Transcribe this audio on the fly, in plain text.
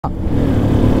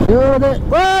यो दे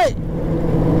ओइ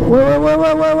ओ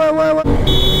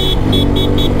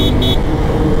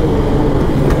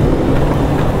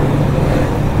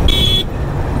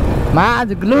मा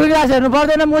लुकिङ ग्लास हेर्नु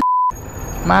पर्दैन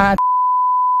मा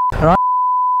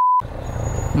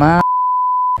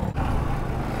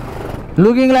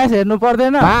लुकिङ ग्लास हेर्नु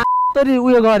पर्दैन त्यसरी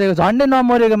उयो गरेको झन्डै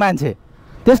नमरेको मान्छे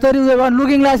त्यसरी उयो गर्नु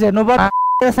लुकिङ ग्लास हेर्नु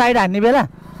पर्छ साइड हान्ने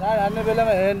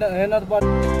बेलामा हेर्न पर्छ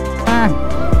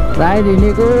साइड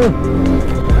हिँडेको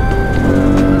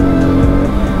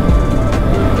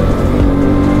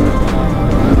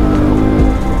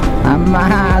आम्मा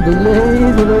धुलो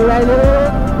उडाइलो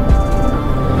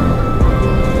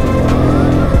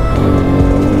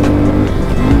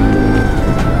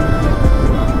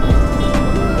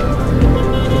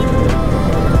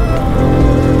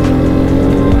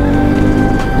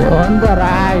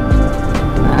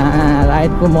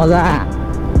राइडको मजा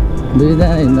दुईजना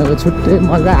हिँड्नको छुट्टै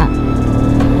मजा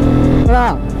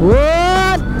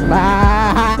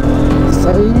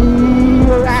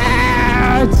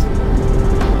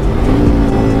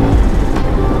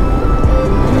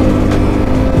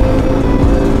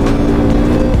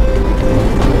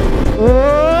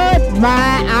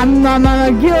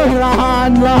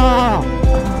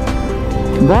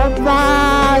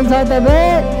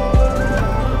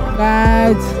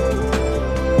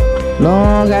Lo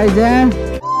guys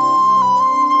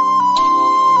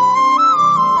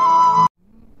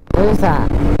पैसा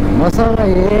मसँग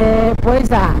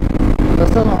पैसा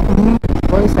पैसा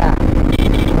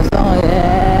मसँग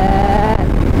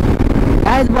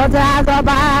गाइस बच्चा आज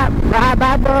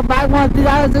बागमती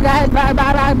जान्छु गाइस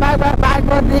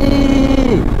बागमती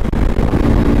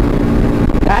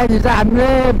गाइस हामीले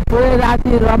पुरै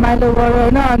राति रमाइलो गर्यो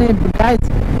होइन अनि गाइस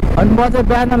अनि म चाहिँ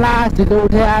बिहान लास्ट ढिलो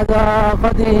उठेँ आज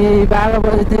कति 12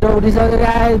 बजीतिर उठिसक्यो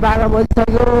गाइस 12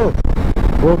 बजिसक्यो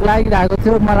भोक लागिरहेको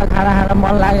थियो मलाई खाना खान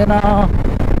मन लागेन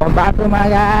म बाटोमा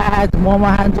गाइस मोमो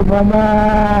खान्छु मोमो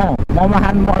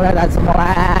खानु मन लागिरहेको छ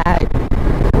मलाई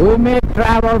वी मेक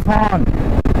ट्राभल फन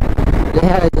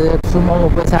लेखेको सुमोको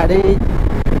पछाडि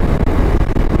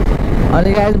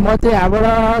अनि गाइस म चाहिँ यहाँबाट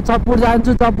चप्पुर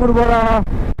जान्छु चप्पुरबाट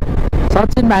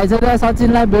सचिन भाइ छ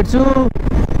सचिनलाई भेट्छु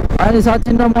अनि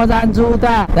सचिन र म जान्छु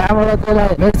उता त्यहाँबाट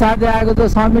त्यसलाई मेरो साथी आएको थियो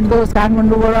समिट दोष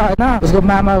काठमाडौँबाट होइन उसको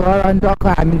मामा घर अनि टक्क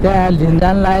हामी त्यहाँ लिन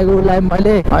जान लागेको उसलाई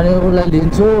मैले अनि उसलाई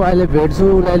लिन्छु अहिले भेट्छु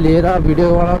उसलाई लिएर भिडियो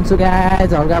बनाउँछु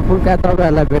गाइस हल्का फुल्का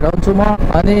तपाईँहरूलाई भेटाउँछु म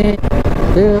अनि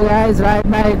त्यो गाइस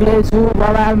राइडमा एक्लै छु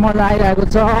बबाल मजा आइरहेको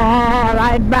छ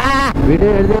राइडमा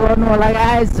भिडियो हेर्दै गर्नु होला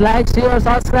guys like share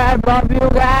subscribe love you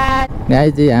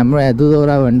guys हाम्रो यहाँ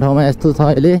दुधौरा भन्ने ठाउँमा यस्तो छ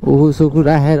अहिले उखु सुखु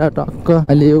राखेर टक्क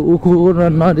अहिले यो उखु र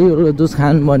नरिवलको जुस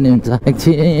खानुपर्ने हुन्छ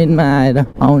एकछिनमा आएर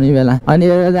आउने बेला अनि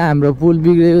एउटा चाहिँ हाम्रो पुल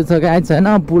बिग्रेको छ गाइस होइन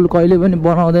पुल कहिले पनि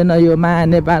बनाउँदैन यो मा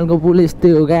नेपालको पुल यस्तै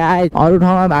हो गाइस अरू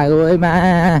ठाउँमा भएको भए मा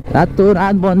रातो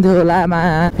रात बन्थ्यो होला मा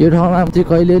यो ठाउँमा चाहिँ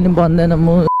कहिले पनि बन्दैन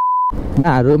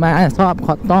मा सब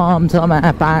खत्तम छ मा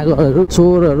पागलहरू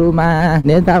चोरहरूमा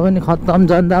नेता पनि खत्तम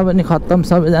जनता पनि खत्तम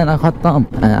सबैजना खत्तम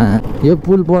यो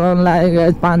पुल बनाउन लागेको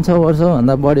 5-6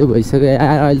 वर्षभन्दा बढी भइसक्यो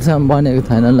अहिलेसम्म बनेको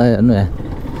छैन ल हेर्नु यहाँ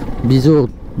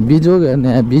बिजोग हेर्नु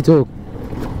यहाँ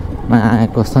बिजोगमा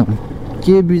कसम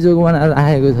के बिजोग बनाएर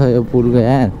राखेको छ यो पुलको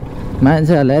यार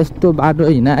मान्छेहरूलाई यस्तो बाटो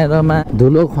हिँडाएरमा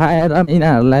धुलो खुवाएर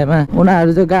यिनीहरूलाईमा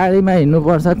उनीहरू चाहिँ गाडीमा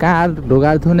हिँड्नुपर्छ कार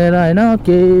ढोका थुनेर होइन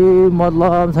केही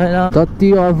मतलब छैन जति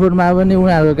अफरोडमा पनि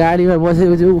उनीहरू गाडीमा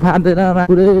बसेपछि उफार्दैन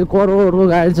पुरै करोडको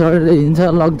गाडी चढेर हिँड्छ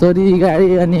लग्जरी गाडी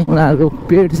अनि उनीहरूको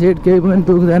पेट सेट केही पनि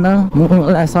दुख्दैन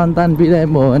मलाई सन्तान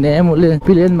बिरामी भयो भने उसले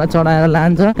प्लेनमा चढाएर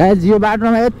लान्छ गाइस यो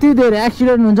बाटोमा यति धेरै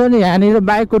एक्सिडेन्ट हुन्छ नि यहाँनिर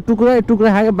बाइकको टुक्रै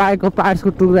खाएको बाइकको पार्ट्सको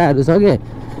टुक्राहरू छ कि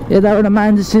यताबाट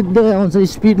मान्छे सिधै आउँछ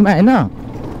स्पिडमा होइन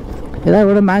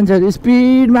यताबाट मान्छेहरू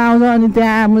स्पिडमा आउँछ अनि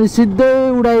त्यहाँ मैले सिधै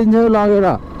उडाइदिन्छ लगेर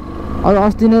अब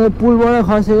अस्ति नै पुलबाट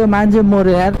खसेको मान्छे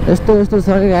मऱ्यो यार यस्तो छ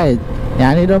कि गाइस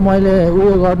यहाँनिर मैले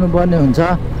उयो गर्नुपर्ने हुन्छ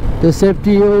त्यो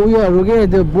सेफ्टी उयोहरू के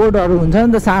त्यो बोर्डहरू हुन्छ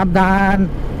नि त सावधान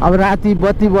अब राति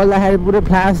बत्ती बल्दाखेरि पुरै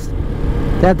फ्ल्यास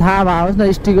त्यहाँ थाहा भएकोस्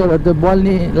न स्टिकरहरू त्यो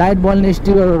बल्ने लाइट बल्ने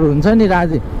स्टिकरहरू हुन्छ नि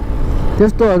राति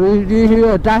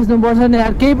त्यस्तोहरू टाँस्नुपर्छ नि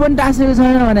यार केही पनि टाँसेको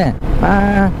छैन भने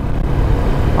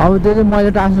अब त्यो चाहिँ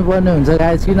मैले टाँस्नुपर्ने हुन्छ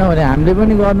गाइस किनभने हामीले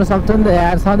पनि गर्न सक्छ नि त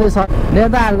यार सधैँ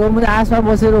नेताहरूको पनि आशमा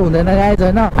बसेर हुँदैन गाइस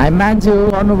होइन हामी मान्छे हो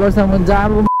गर्नुपर्छ जहाँ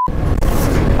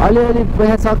अलिअलि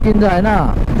पैसा सकिन्छ होइन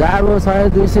जहाँ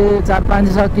 100-200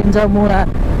 400-500 सकिन्छ म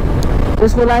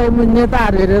त्यसको लागि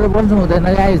नेताहरू हेरेर बस्नु हुँदैन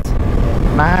गाइस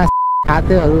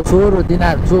खातेहरू चोर हो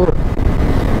तिनीहरू चोर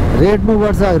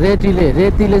रेट्नुपर्छ रेतीले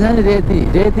छ नि रेती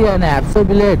होइन ह्याप्सो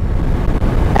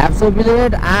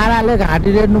ब्लेड आराले घाँटी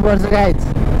रेट्नुपर्छ गाइस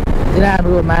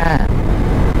तिनीहरूकोमा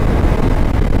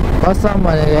कसम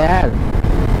भनेको यार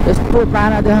यस्तो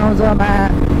पाना देखाउँछ मा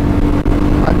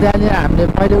अनि त्यहाँनिर हामीले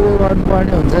पहिले उयो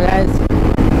गर्नुपर्ने हुन्छ गाइस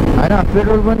होइन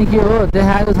पेट्रोल पनि के हो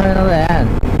देखाएको छैन त यार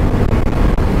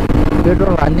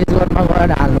पेट्रोल हाल्ने जोरमा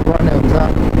गएर हाल्नुपर्ने हुन्छ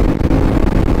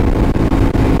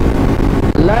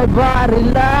लै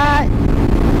बारीलाई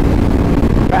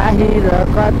बाहिर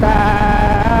कता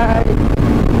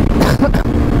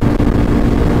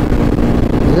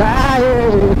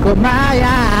लाएको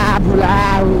माया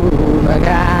भुलाउन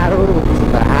गाह्रो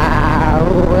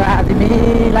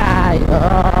तिमीलाई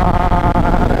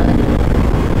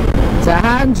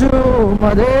चाहन्छु म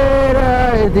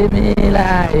धेरै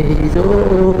तिमीलाई जो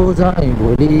चाहिँ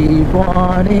भोलि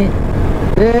पनि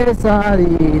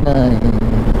त्यसरी नै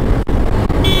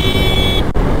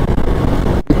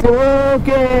त्यो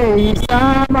केही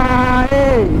समय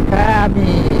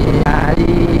हामी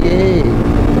हारिए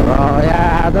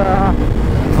याद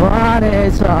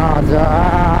भनेछ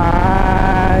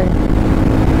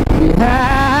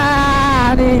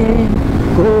बिहानी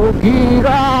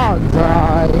कोकिरन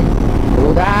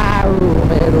उदाउ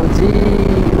मेरो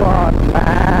जीवनमा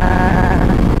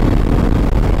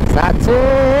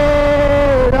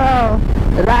साँचेर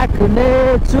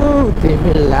राख्नेछु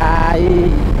तिमीलाई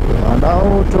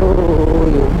अनौठो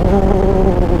यो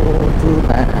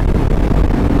मुटुमा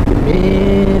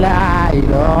तिमीलाई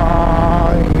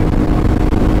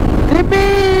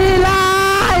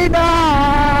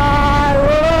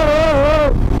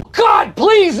God,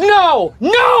 please, no!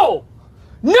 No!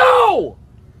 No!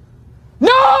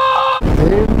 No!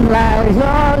 तिमीलाई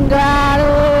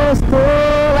सँगालो जस्तो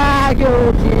लाग्यो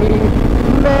कि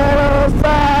मेरो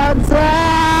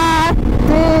संसार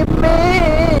तिमी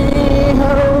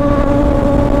हो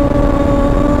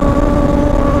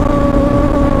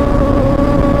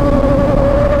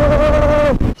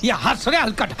या हंस रहे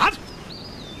हलकट हंस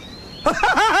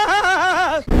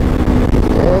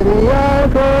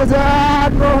को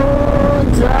जानु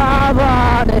हुन्छ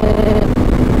भने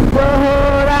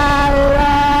दोहोऱ्याएर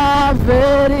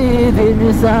फेरि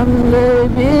तिमीसँगै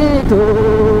बितो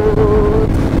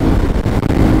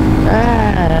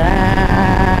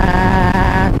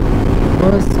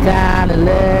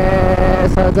मुस्कानले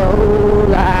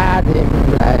सजौला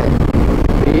तिमीलाई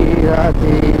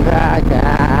विरती भाका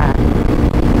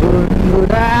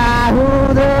गुनगुना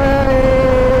हुँदै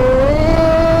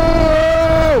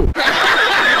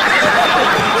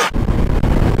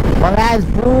गाइस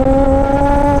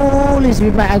फुल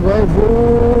स्पिडमा गयो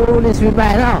फुल स्पिडमा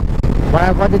होइन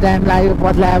मलाई कति टाइम लाग्यो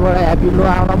पत्लाबाट ह्याप्पी लो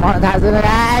आउन मलाई थाहा छैन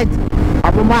गाइस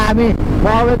अब म अब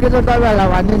एकैचोटि तपाईँहरूलाई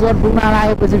भन्ने जोर पुग्न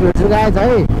लागेपछि भेट्छु गाइस है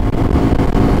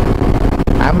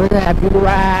हाम्रो चाहिँ ह्याप्पी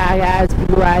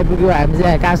लु आइपुग्यो हामी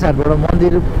चाहिँ काँसहाटबाट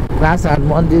मन्दिर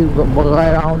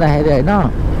गएर आउँदाखेरि होइन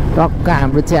टक्क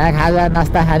हाम्रो चिया खाजा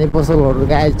नास्ता खाने पसलहरू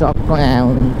गाइस टक्क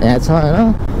यहाँ छ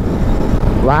होइन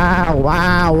वाउ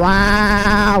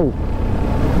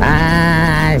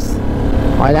नाइस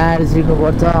अहिले आएर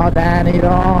सिक्नुपर्छ त्यहाँनिर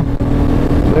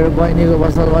मेरो बहिनीको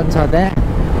पसल पनि छ त्यहाँ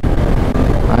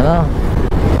होइन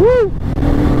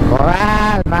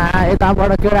भगवानमा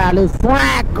यताबाट केटाहरूले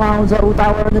स्वाक आउँछ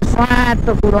उताबाट नि स्वाट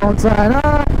पुऱ्याउँछ होइन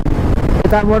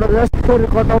यताबाट यस्तरी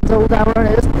कटाउँछ उताबाट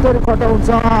यस्तरी कटाउँछ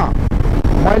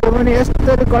मैले पनि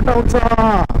यस्तरी कटाउँछ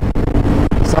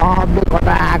सबले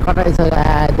कटाइ छ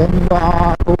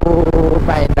डेङ्गरको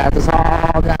पाइरहेको छ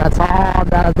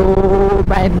सबजना दुध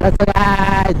पाइरहेको छ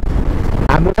गाइस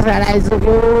हाम्रो कसैलाई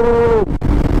आइसक्यो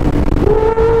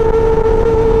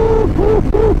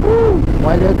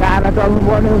मैले कार टल्नु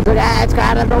पर्ने हुन्छ गाइस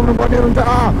कार टल्नु पर्ने हुन्छ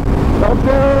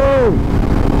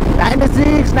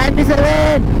 96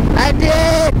 97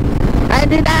 98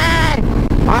 99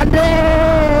 100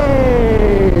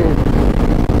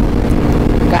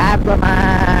 कारकोमा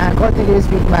कतिको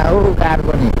स्पिडमा हो कार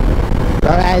पनि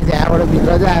लगाएछ यहाँबाट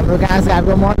भित्र चाहिँ हाम्रो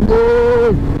काँसहाटको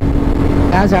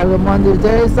मन्दिर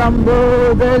जय शम्भु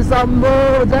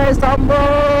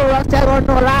रक्षा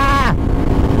गर्नु होला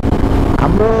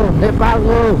हाम्रो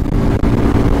नेपालको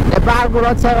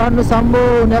रक्षा गर्नु शम्भु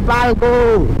नेपाल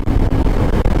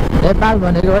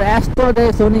भनेको यस्तो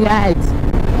देश हो नि गाइस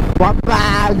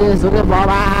बबाल देश हो कि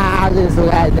बबाल देश हो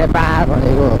गाइस नेपाल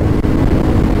भनेको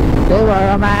त्यही भएर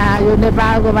यो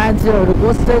नेपालको मान्छेहरू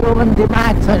कसैको पनि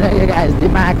दिमाग छैन कि गाइस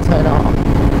दिमाग छैन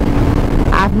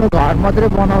आफ्नो घर मात्रै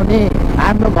बनाउने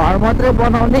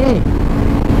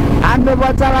आफ्नो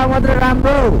बच्चालाई मात्रै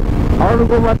राम्रो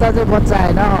अरूको बच्चा चाहिँ बच्चा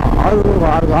होइन अरूको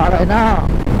घर होइन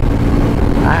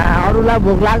अरूलाई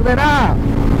भोक लाग्दैन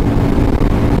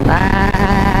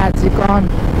चिकन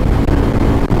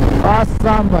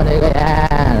कसम भनेको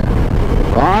यार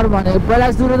घर भनेको पहिला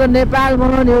सुरु त नेपाल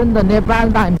बनाउने हो नि त। नेपाल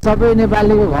त हामी सबै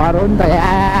नेपालीको घर हो नि त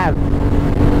यार।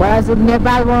 पहिला सुरु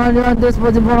नेपाल बनाउने हो,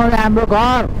 त्यसपछि बनाउने हाम्रो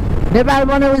घर। नेपाल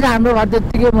बनेपछि हाम्रो घर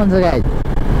त्यत्तिकै बन्छ गाइस,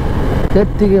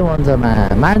 त्यत्तिकै बन्छ।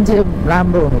 मान्छे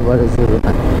राम्रो हुनु पर्यो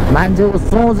सुरुमा, मान्छेको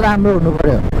सोच राम्रो हुनु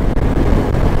पर्यो।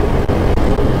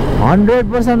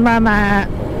 100%मा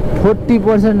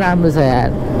 40% राम्रो छ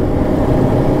यार,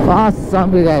 कसम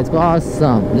कि गाइस,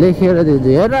 कसम लेखेर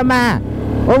दिन्छु। हेर मा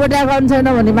ओभरटेक गर्नु छैन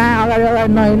भने मा अगाडि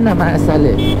अगाडि नहिँड्नु न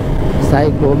मासाले,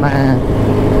 साइकोमा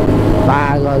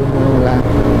पागल मुला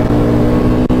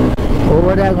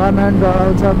ओभरटेक गर्न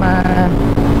डराउँछ मा।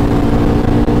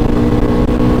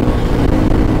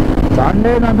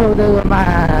 झन्डै नठोक्दैको मा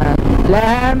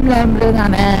ल्याम ल्याम्ले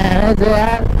खाने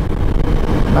यार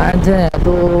मान्छे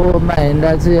तो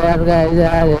हिँड्दा छु यार गाइस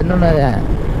यार। हेर्नु न यहाँ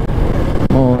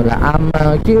मोला आमा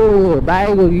के हो यो,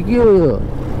 बाइक हो कि के हो यो?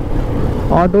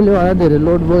 अटोले भन्दा धेरै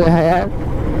लोड बोकेको यार।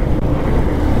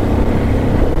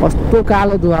 कस्तो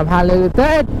कालो धुवा फालेको त,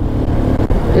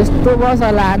 यस्तो बस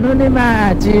लानु नि मा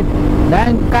चिट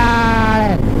ड्याङ्का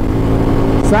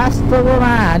स्वास्थ्यकोमा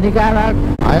हानिकारक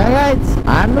होइन गाइस,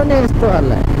 हान्नु नि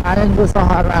यस्तोहरूलाई। कालिम्पोङ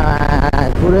सहरमा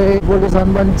पुरै पोल्युसन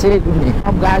पनि चेक हुने,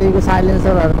 अब गाडीको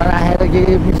साइलेन्सरहरूमा राखेर के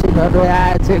मिसिनहरू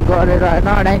चेक गरेर होइन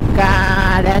ड्याङ्का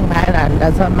ड्याङ खाएर हान्दा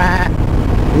छ मा।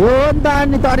 यो नि त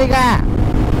अनि तरिका।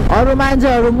 अरू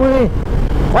मान्छेहरू मुनि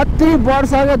कति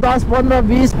वर्ष के 10, 15,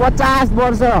 20, 50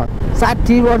 वर्ष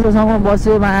 60 वर्षसम्म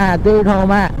बस्यो मा त्यही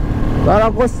ठाउँमा, तर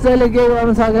कसैले केही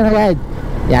गर्नु सकेन गाइस।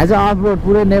 यहाँ चाहिँ अफरोड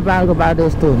पुरै नेपालको बाटो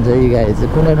यस्तो हुन्छ कि गाइस,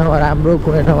 कुनै ठाउँमा राम्रो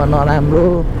कुनै ठाउँमा नराम्रो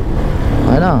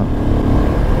होइन।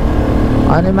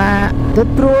 अनि मा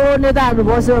त्यत्रो नेताहरू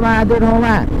बस्यो मा त्यो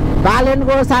ठाउँमा।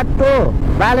 बालेनको साटो,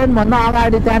 बालेनभन्दा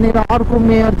अगाडि त्यहाँनिर अर्को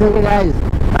मेयर थियो कि गाइस,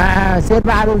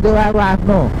 शेरबहादुर देउवाको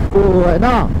आफ्नो होइन।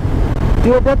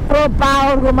 त्यो त्यत्रो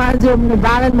पावरको मान्छे,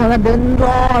 बालेनभन्दा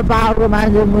डेन्जर पावरको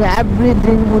मान्छे,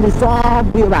 एभ्रिथिङ मुनि सब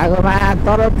उयो भएकोमा।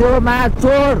 तर त्यो मा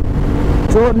चोर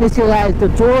चोर निस्क्यो गाइस, त्यो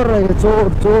चोर रहेछ, चोर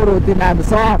चोर हो तिनीहरू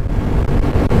सब।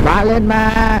 बालेनमा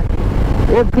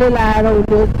एक्लै लाएर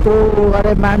उसले यस्तो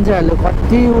गरे, मान्छेहरूले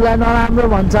कति उसलाई नराम्रो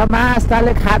भन्छ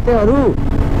मास्ताले खातेहरू,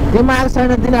 दिमाग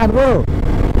छैन तिनीहरूको।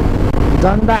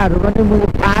 जनताहरू पनि मुझे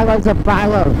पागल छ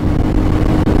पागल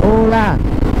औला।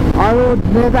 अरू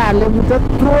नेताहरूले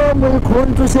त्यत्रो मुझे खुन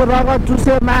चुस्यो रगत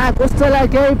चुस्यो मा, कसैलाई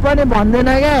केही पनि भन्दैन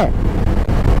के,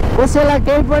 कसैलाई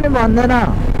केही पनि भन्दैन,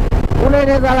 कुनै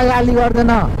नेतालाई गाली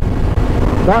गर्दैन।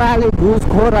 दलाली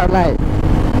घुसखोरहरूलाई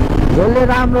जसले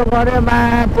राम्रो गर्यो मा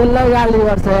त्यसलाई गाली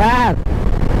गर्छ यार।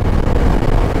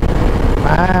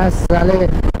 मासाले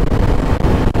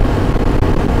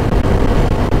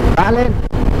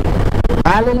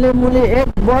बालेनले मुनि 1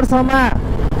 वर्षमा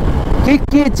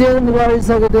के चेन्ज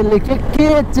गरिसक्यो, त्यसले के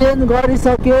चेन्ज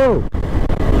गरिसक्यो।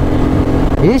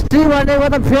 हिस्ट्री भनेको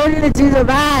त फेरि चिज हो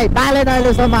भाइ, बालेन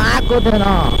अहिलेसम्म आएको थिएन।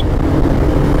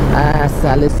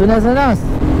 साले सुनेछस्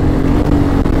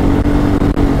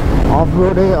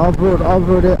अफरोड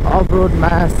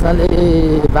मासाले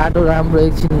बाटो राम्रो,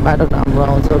 एकछिन बाटो राम्रो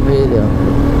आउँछ फेरि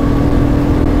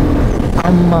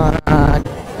अम्मा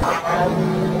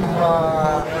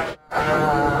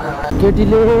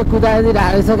केटीले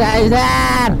कुदाइदिरहेको छ गाइस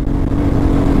यार,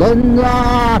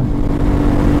 डेन्जर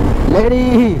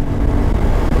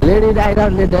लेडी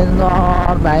राइडरले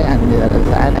डेन्जर बाइक हानिदिँदो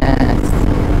रहेछ।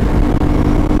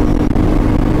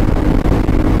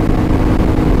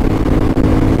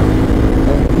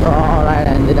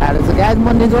 गाइस म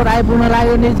निजोड आइपुग्न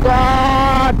लाग्यो,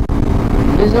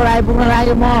 निजोड आइपुग्न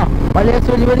लाग्यो। मैले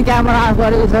एकचोटि पनि क्यामेरा अफ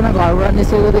गरेको छैन, घरबाट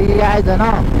निस्केको देखि गाइस होइन।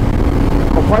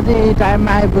 कति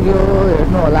टाइममा आइपुग्यो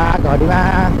हेर्नु होला घडीमा।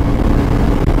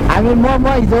 हामी म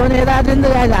हिजो पनि यता थिएँ नि त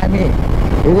गाइस। हामी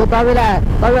हिजो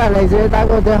तपाईँहरूलाई हिजो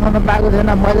यताको देखाउन पाएको थिएन।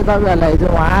 मैले तपाईँहरूलाई हिजो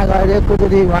उहाँ गएर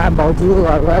एकचोटि उहाँ भाउजूको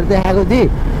घर गएर देखाएको थिएँ।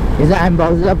 हिजो हामी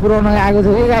भाउजूलाई पुऱ्याउन आएको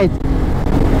थियो कि गाइस,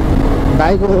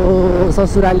 दाइको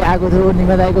ससुराली आएको थियो,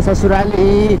 निमा दाइको ससुराली।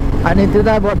 अनि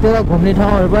त्यता घुम्ने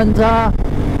ठाउँहरू पनि छ,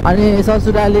 अनि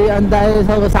ससुराली अनि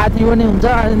दाइको साथी पनि हुन्छ,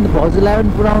 अनि भाउजूलाई पनि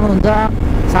पुऱ्याउनु हुन्छ,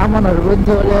 सामानहरू पनि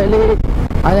थियो अलिअलि।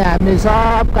 अनि हामी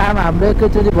सब काम हाम्रो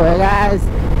एकैचोटि भयो गाइस।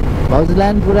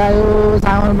 भाउजूलाई पनि पुऱ्यायो,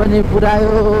 सामान पनि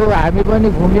पुऱ्यायो, हामी पनि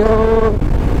घुम्यो,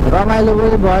 रमाइलो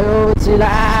पनि भयो,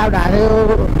 चिलाउट हान्यो,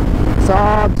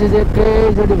 सब चिज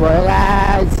एकैचोटि भयो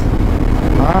गाइस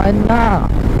होइन।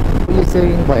 पुलिस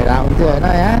चेकिङ भएर आउँथ्यो होइन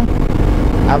यहाँ।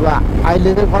 अब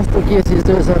अहिले चाहिँ कस्तो के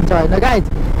सिचुएसन छ होइन गाइस।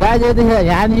 यतिखेर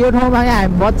यहाँ यो ठाउँमा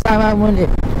हामी बच्चामा मुनि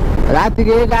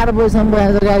रातिको 11 बजीसम्म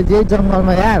बसेको छ गाइस, यही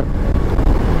जङ्गलमा यार।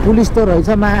 पुलिस त रहेछ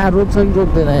मा, रोक्छ कि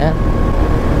रोक्दैन यार।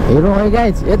 हेरौँ है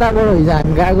गाइस, यताबाट हिजो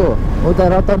हामी गएको उता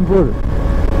रतनपुर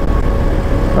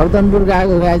रतनपुर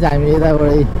गएको गाइज हामी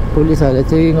यताबाट पुलिसहरूले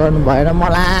चेकिङ गर्नु भएन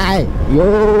मलाई यो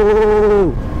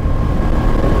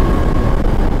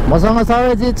मसँग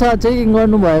सबै चिज छ चेकिङ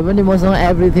गर्नु भयो भने मसँग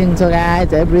एभ्रिथिङ छ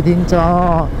गाइज एभ्रिथिङ छ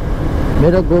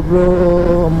मेरो गोप्रो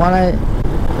मलाई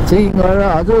चेकिङ गरेर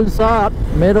हजुर सर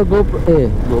मेरो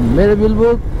गोप्रो मेरो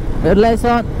बिलबुक मेरो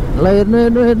लाइसेन्स ल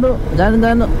हेर्नु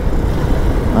जानु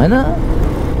होइन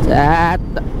च्याट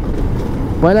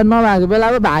पहिला नभएको बेला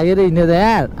पो भागेर हिँड्यो त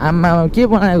यार आम्मा के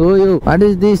बनाएको हो यो वाट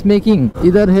इज दिस मेकिङ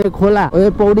इधर हे खोला ओ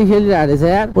पौडी खेलिरहेको रहेछ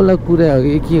यार कसलाई कुरे हो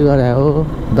कि के गरे हो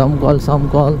दमकल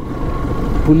समकल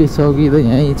पुलिस चौकी त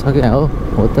यहीँ छ क्या हो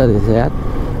त रहेछ यार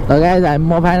गाइज हामी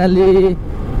म फाइनली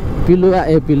पिलुवा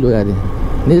अरे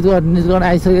निजगढ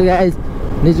आइसक्यो गाइज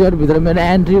निजगढभित्र मेरो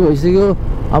एन्ट्री भइसक्यो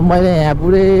अब मैले यहाँ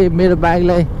पुरै मेरो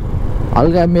बाइकलाई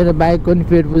हल्का मेरो बाइकको नि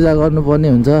पेट पूजा गर्नुपर्ने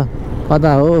हुन्छ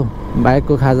कता हो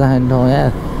बाइकको खाजा खाने ठाउँ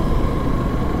यार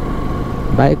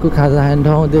बाइकको खाजा खाने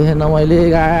ठाउँ देखेन मैले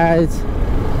गाइज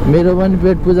मेरो पनि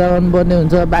पेट पूजा गर्नुपर्ने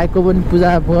हुन्छ बाइकको पनि पूजा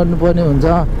गर्नुपर्ने हुन्छ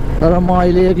तर म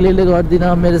अहिले एक्लैले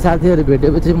गर्दिनँ मेरो साथीहरू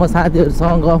भेटेपछि म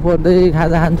साथीहरूसँग गफ गर्दै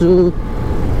खाजा खान्छु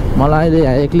मलाई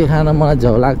अहिले एक्लै खान मलाई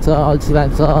झ्याउ लाग्छ अल्छी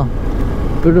लाग्छ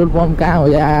पेट्रोल पम्प कहाँ हो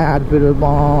यार petrol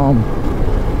pump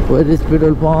where is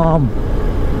petrol pump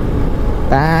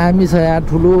दामी छ यार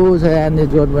ठुलो छ यार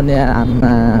निजगढ पनि यार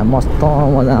आम्मा मस्त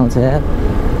मजा आउँछ यार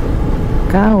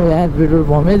कहाँ हो यार पेट्रोल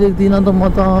पम्पै देख्दिनँ त म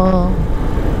त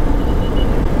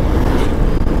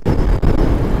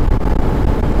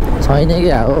छैन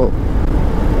क्या हो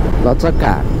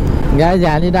लचक्का गाइज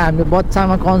यहाँनिर हामीले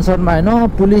बच्चामा कन्सर्टमा होइन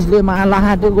पुलिसले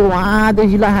लहाटेको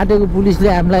वहाँदेखि लहाटेको पुलिसले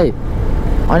हामीलाई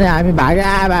अनि हामी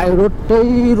भाग्यो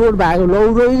रोड भाग्यो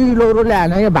लौरोले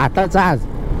हाल्यो क्या भाटा चार्ज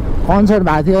कन्सर्ट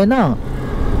भएको थियो होइन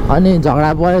अनि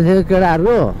झगडा परेको थियो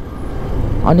केटाहरूको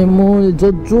अनि म जो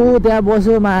त्यहाँ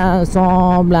बस्यो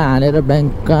सबलाई हानेर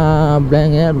ब्याङ्क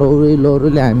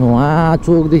लौरोले हामी वहाँ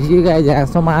चोकदेखि गाइज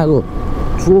यहाँसम्म आएको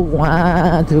चोक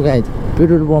वहाँ थियो गाइज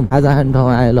पेट्रोल पम्प खाजा खाने ठाउँ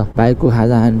आयो ल बाइकको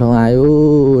खाजा खाने ठाउँ आयो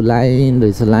लाइन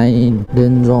रहेछ लाइन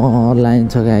डेन्जर लाइन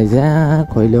छ गाइज यार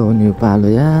कहिले आउने यो पालो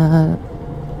यार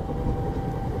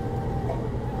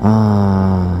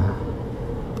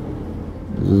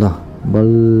ल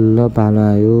बल्ल पालो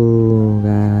आयो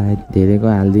गाइज धेरैको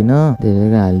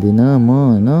हाल्दिनँ म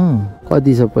होइन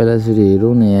कति छ पहिला सुरु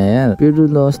हेरौँ न यार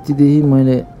पेट्रोल त अस्तिदेखि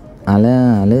मैले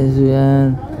हालेछु यार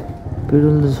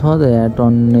पेट्रोल त छ त यार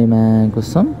टन्नैमा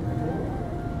कसम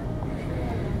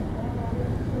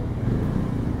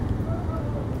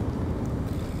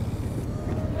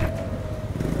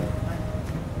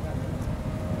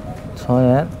छ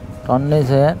यार टन्नै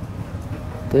छ यार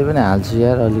त्यही पनि हाल्छु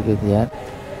यार अलिकति यार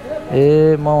ए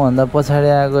म भन्दा पछाडि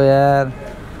आएको यार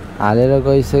हालेर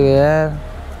गइसक्यो यार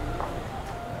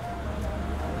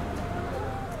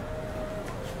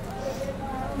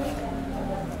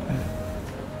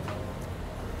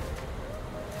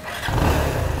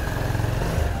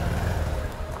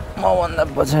मभन्दा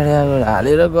पछाडि आएको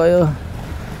हालेर गयो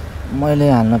मैले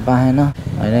हाल्न पाएन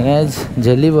होइन गाइज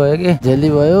झेली भयो कि झेली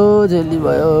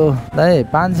भयो दाइ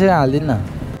 500 हालिदिनु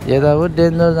यता पो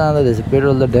डेन्जर जाँदो रहेछ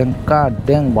पेट्रोल त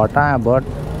ड्याङ भटाभट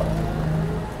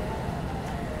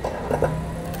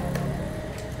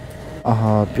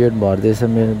पेट भर्दैछ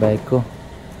मेरो बाइकको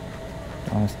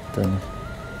मस्त नि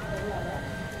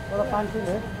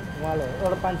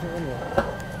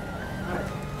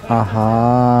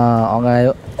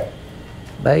अगायो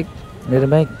बाइक मेरो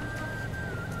बाइक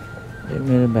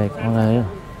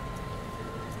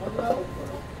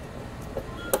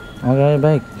अगायो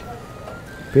बाइक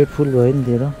पेट फुल भयो नि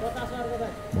तेरो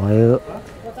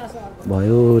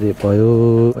भयो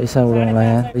पैसा उडाउँला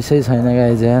यार पैसै छैन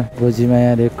गाइज यार गोजीमा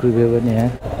यार 1 रुपियाँ पनि यार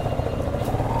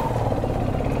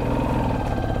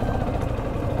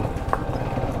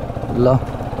ल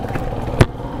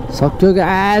सक्यो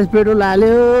गाइज पेट्रोल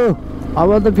हाल्यो अब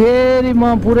त फेरि म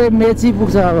पुरै मेची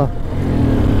पुग्छ अब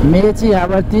मेची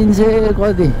अब 300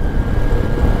 कति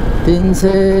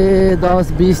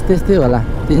 310-20 त्यस्तै होला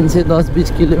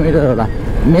 310-20 किलोमिटर होला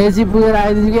मेची पुगेर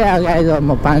आइदिन्छु क्या गाइज म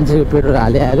 500 को पेट्रोल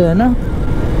हालेँ होइन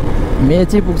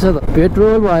मेची पुग्छ त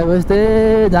पेट्रोल भएपछि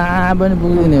चाहिँ जहाँ पनि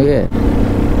पुगिदिने हो क्या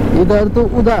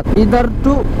इधर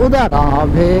टु उधर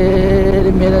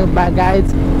फेरि मेरो गाइज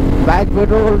बाइक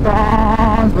पेट्रोल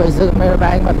टन्स भइसक्यो मेरो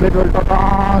बाइकमा पेट्रोल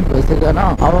टन्स भइसक्यो होइन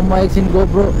अब म एकछिन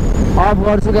गोप्रो अफ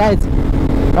गर्छु गाइज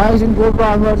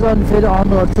अनि फेरि अन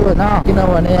गर्छु होइन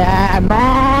किनभने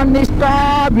नन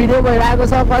स्टप भिडियो भइरहेको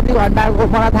छ कति घन्टाको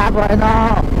मलाई थाहा भएन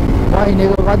म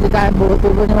हिँडेको कति टाइम भयो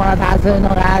त्यो पनि मलाई थाहा छैन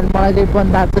मलाई केही पनि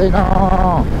थाहा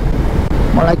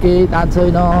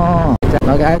छैन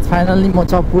गाइज फाइनल्ली म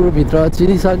चप्पुरभित्र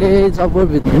छिरिसकेँ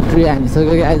चप्पुरभित्र इन्ट्री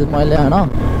हानिसकेँ गाइज मैले होइन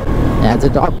यहाँ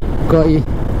चाहिँ टक्कै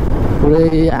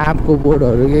पुरै आँपको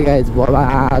बोर्डहरू के गाइज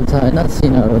बबाल छ होइन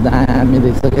सिनहरू दामी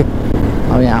देखिसकेँ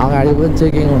अब यहाँ अगाडि पनि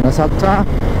चेकिङ हुनसक्छ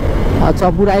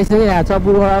चप्पुर आइसक्यो यहाँ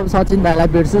चप्पुरबाट सचिन भाइलाई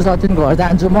भेट्छु सचिन घर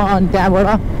जान्छु म अनि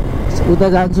त्यहाँबाट उता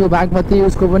जान्छु बागमती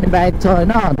उसको पनि बाइक छ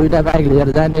होइन दुईवटा बाइक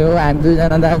लिएर जाने हो हामी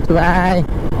दुईजना जान्छु भाइ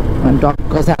अनि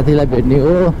टक्क साथीलाई भेट्ने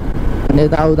हो अनि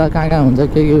यताउता कहाँ हुन्छ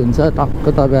के हुन्छ टक्क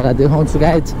तपाईँहरूलाई देखाउँछु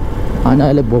गाइज अनि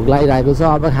अहिले भोक लागिरहेको छ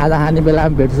अब खाजा खाने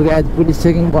बेलामा भेट्छु गाइज पुलिस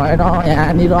चेकिङ भएन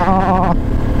यहाँनिर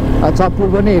चप्पुर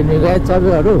पनि हेर्ने गाइज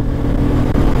तपाईँहरू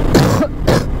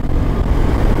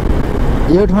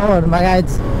यो ठाउँहरूमा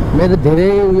गाइज मेरो धेरै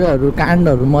उयोहरू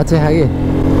काण्डहरू मचेको कि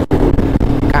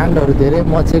काण्डहरू धेरै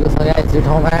मचेको छ गाइज यो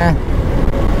ठाउँमा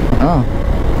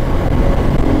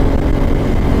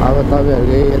अब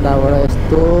तपाईँहरूको यताबाट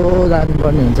यस्तो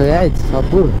जानुपर्ने हुन्छ गाइज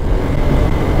चप्पुर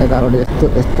यताबाट यस्तो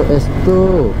यस्तो यस्तो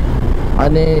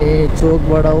अनि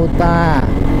चोकबाट उता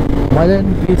मैले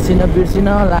पनि बिर्सिन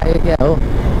लाग्यो क्या हो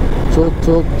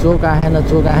चोक आएन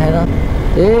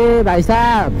ए भाइ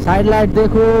साहब साइड लाइट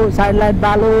देखो साइड लाइट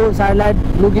बालो साइड लाइट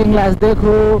लुकिङ ग्लास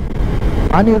देखो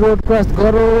अनि रोड क्रस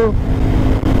गरो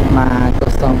मा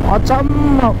कसम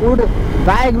अचम्म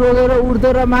बाइक रोकेर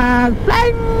उड्दै र मा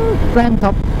प्लाङ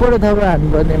थप्पड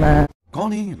हान्नुपर्ने मा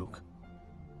कौन है ये लोग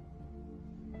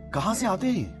कहाँ से आते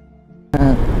हैं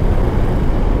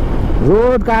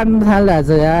रोड काट्नु थालिरहेको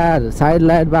छ यार साइड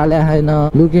लाइट बाले छैन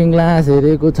लुकिङ ग्लास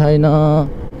हेरेको छैन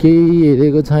केही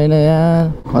हेरेको छैन यार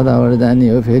कताबाट जाने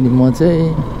हो फेरि म चाहिँ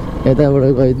यताबाट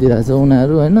गइदिरहेको छ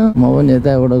उनीहरू होइन म पनि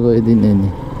यताबाट गइदिने नि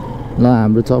ल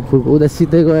हाम्रो चप्पुरको उता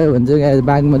सिधै गयो भने चाहिँ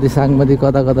बागमती सागमती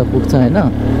कता कता पुग्छ होइन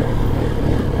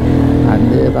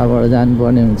हामीले यताबाट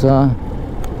जानुपर्ने हुन्छ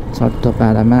छट्ट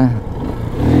पारामा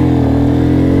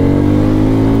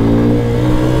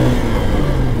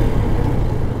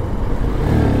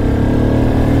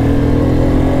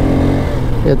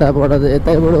यतैबाट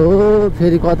हो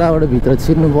फेरि कताबाट भित्र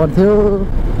छिर्नु पर्थ्यो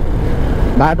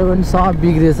बाटो पनि सब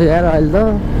बिग्रेछ यार अहिले त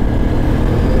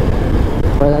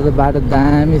पहिला त बाटो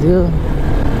दामी थियो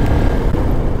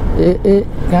ए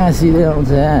कहाँ सिधै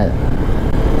आउँछ यार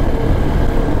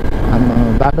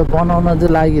बाटो बनाउन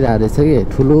चाहिँ लागिरहेको रहेछ कि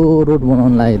ठुलो रोड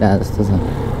बनाउन लागिरहेको जस्तो छ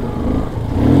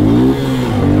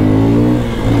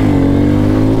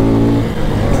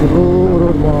ठुलो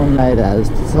रोड बनाउन लागिरहेको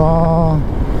जस्तो छ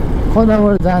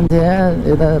कताबाट जान्थ्यो यार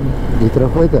यता भित्र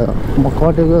खोइ त म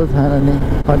कटेको छैन नि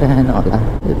कटेन होला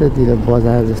यतातिर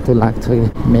बजार जस्तो लाग्छ कि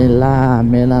मेला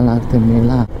लाग्थ्यो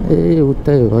मेला ए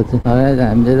उतै हो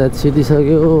हामीले त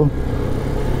छिटिसक्यो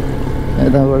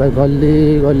यताबाट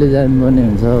गल्ली जानुपर्ने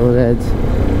हुन्छ गाइज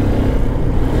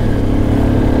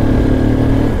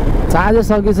चार्जै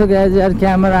सकिसक्यो गाइज यार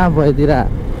क्यामेरा भएतिर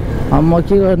अब म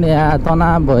के गर्ने यार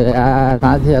तनाव भयो यार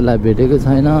साथीहरूलाई भेटेको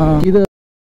छैन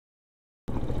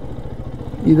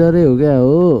इधरै हो क्या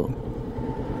हो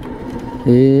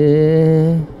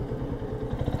ए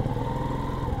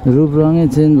रूप रङै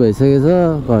चेन्ज भइसकेछ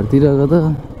घरतिरको त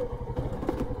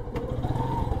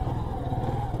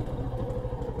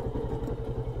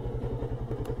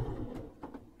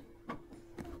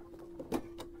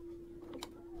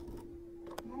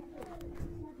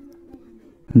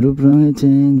रूप रङै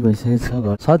चेन्ज भइसकेछ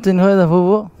घर सचिन खोइ त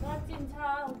फुपू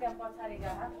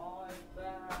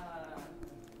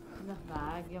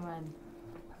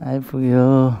आइपुग्यो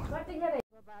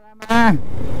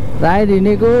राइड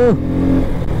हिँडेको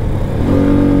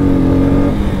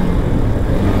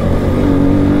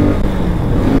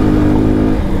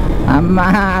आम्मा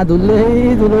धुलो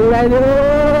उडाइदियो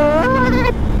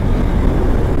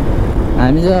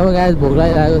हामी चाहिँ अब गाइस भोक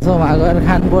लागिरहेको छ वहाँ गएर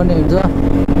खानुपर्ने हुन्छ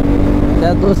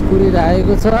त्यहाँ दोष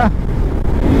पुरिरहेको छ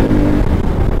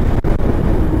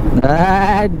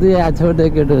राइट 2 हात छोड्दै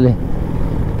केटोले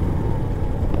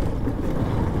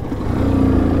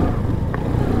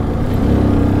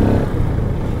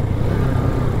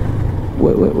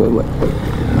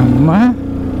अम्मा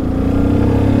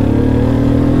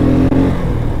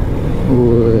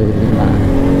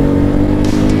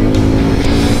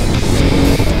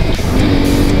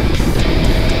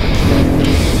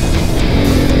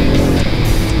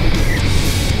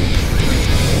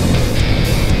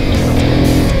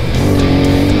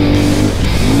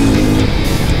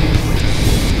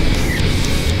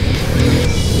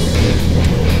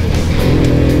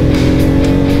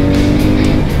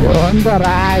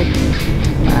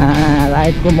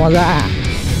राइडको मजा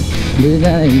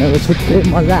दुईजना हिँड्नको छुट्टै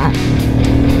मजा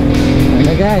होइन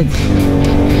गाइज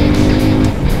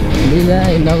दुईजना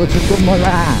हिँड्नको छुट्टै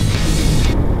मजा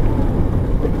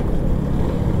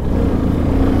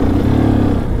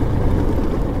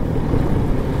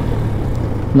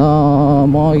ल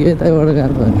म यतैबाट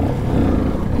गएको नि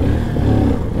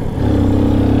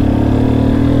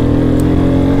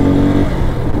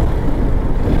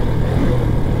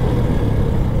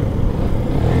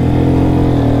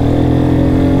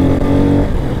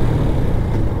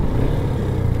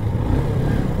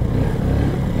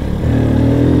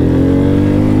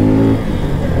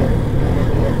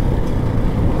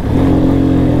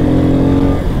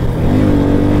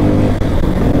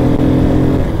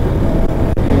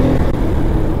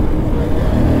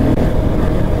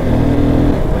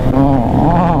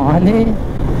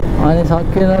अनि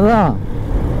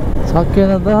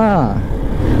सकिएन त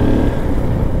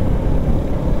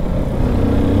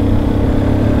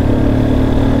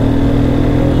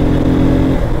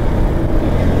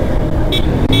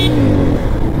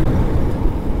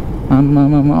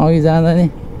आम्मामा अघि जाँदा नि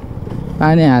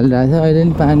पानी हालिरहेको छ अहिले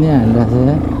नि पानी हालिरहेको छ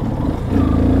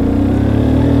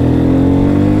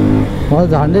म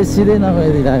झन्डै सिधै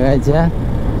नगइदिरहेको आइछ्या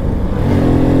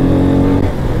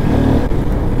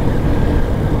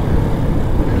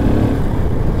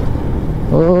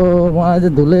ओ मलाई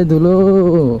चाहिँ धुलो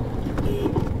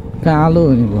कालो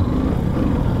हुने भयो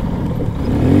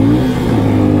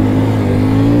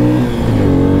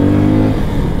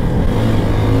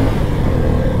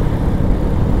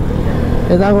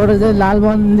यताबाट चाहिँ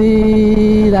लालबन्दी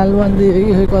हो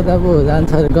कि खै कता पो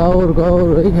जान्छ अरे गौर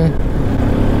है खै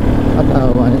कता हो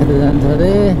भने त जान्छ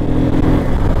अरे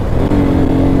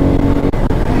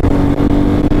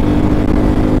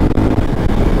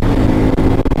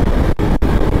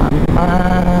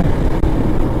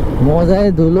मजा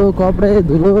धुलो कपडे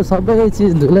धुलो सबै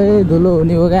चिज धुलो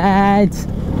हुने हो गाइस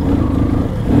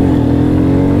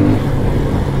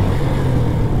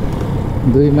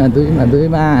दुईमा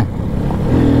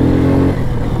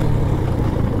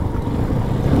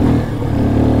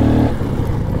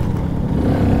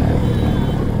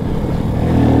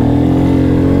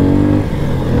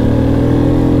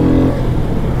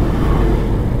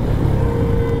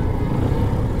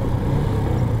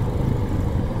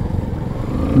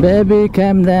Baby,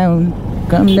 calm down.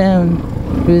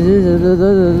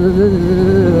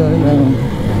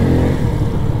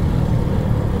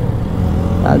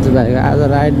 आज भाइको आज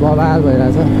राइड बवाल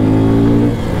भइरहेछ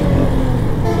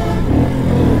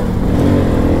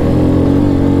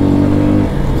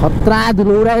खतरा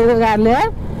धुलो उडाइदियो गाडीले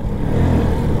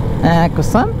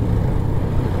कसम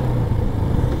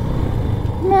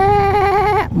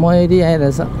मयरी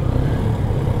आइरहेछ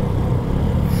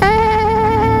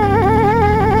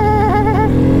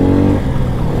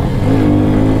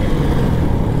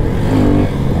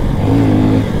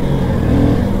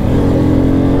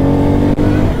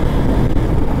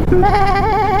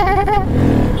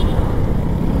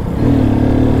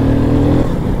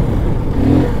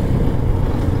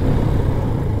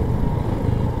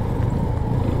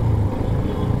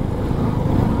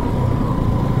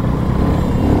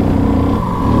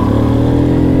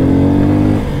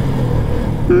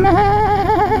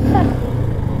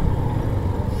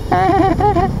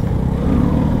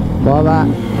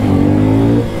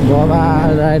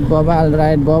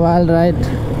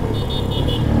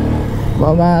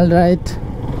Bobal right.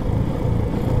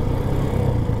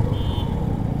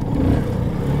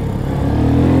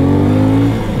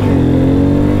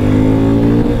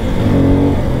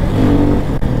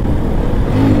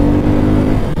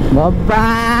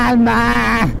 Bobal ma.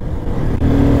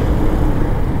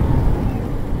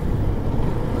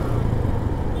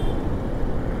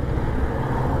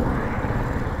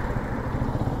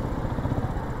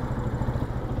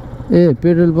 ए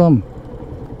पेट्रोल पम्प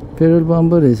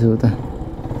पो रहेछ उता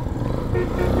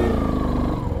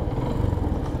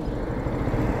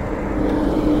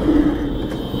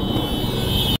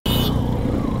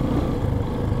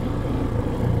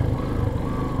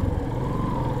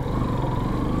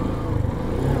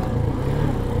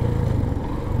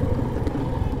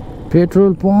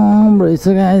पेट्रोल पम्प रहेछ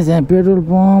गाइस यहाँ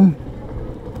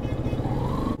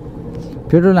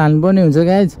पेट्रोल हाल्नुपर्ने हुन्छ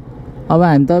गाइस अब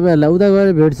हामी तपाईहरुलाई उता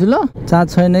गएर भेट्छु ल चार्ज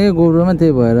छैन के गोप्रोमा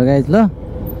त्यही भएर गाइस ल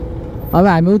अब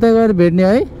हामी उता गएर भेट्ने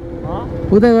है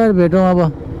उता गएर भेटौँ अब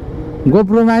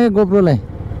गोप्रोमा के गोप्रोलाई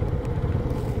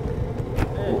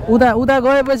उता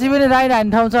गएपछि पनि राइड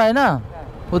हान्ने ठाउँ छ हैन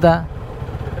उता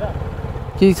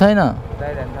के छैन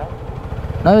राइड हान्ने ठाउँ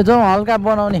नभए जाउँ हल्का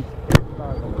बनाउने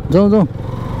जाउँ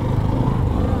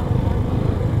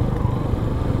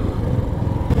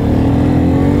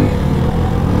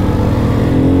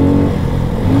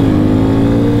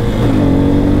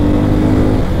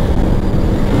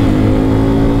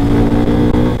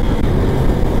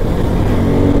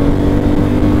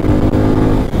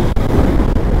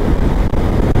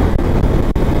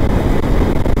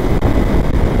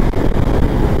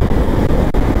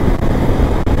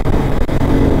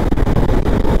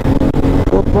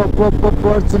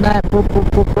पर्छु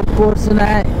ना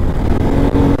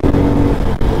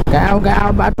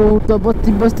गाउँ बाटो त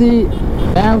बस्ती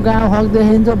गाउँ हक्दै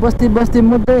हिँड्छ बस्ती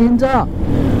मुद्दै हिँड्छ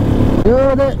यो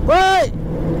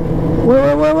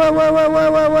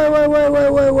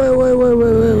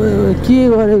के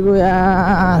गरेको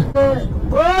यार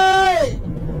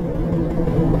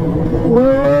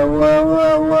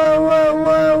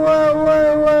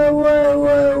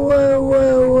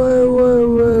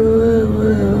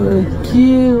के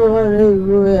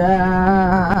गरेको यार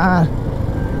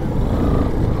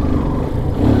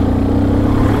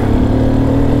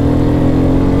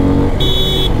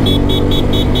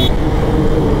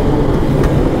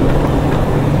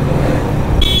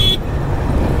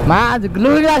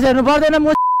लुकिङ ग्लास हेर्नु पर्दैन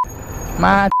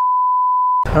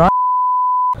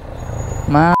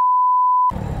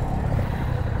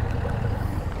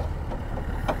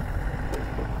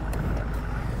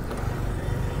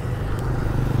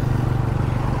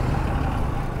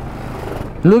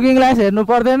लुकिङ ग्लास हेर्नु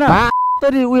पर्दैन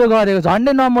त्यसरी उयो गरेको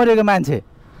झन्डै नमरेको मान्छे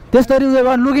त्यस्तरी उयो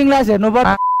गर्नु लुकिङ ग्लास हेर्नु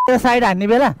पर्छ साइड हान्ने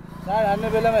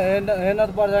बेलामा हेर्न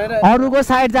पर्छ हैन अरूको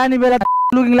साइड जाने बेला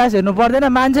लुकिङ ग्लास हेर्नु पर्दैन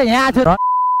मान्छे यहाँ थियो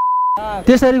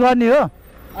त्यसरी गर्ने हो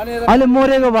अहिले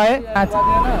मरेको भए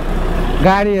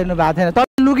गाडी हेर्नु भएको थिएन तर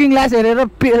लुकिङ ग्लास हेरेर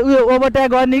उयो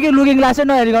ओभरटेक गर्ने कि लुकिङ ग्लासै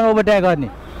नहेरिकन ओभरटेक गर्ने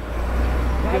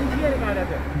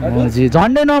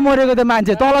झन्डै नमरेको त्यो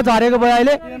मान्छे तल झरेको भयो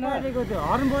अहिले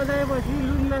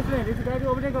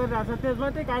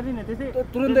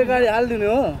तुरुन्तै गाडी हाल्दिने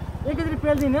हो एकैचोटि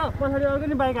पेल्दिने हो पछाडि अर्को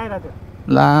नि बाइक आइरहेको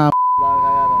थियो ला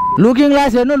लुकिङ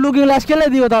ग्लास हेर्नु लुकिङ ग्लास केले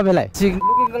दियो तपाईलाई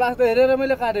लुकिङ ग्लास त हेरेर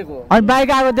मैले काटेको अनि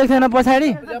बाइक आएको देख्दैन पछाडि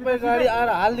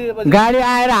गाडी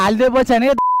आएर हालिदिएपछि नि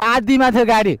आधीमा थियो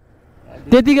गाडी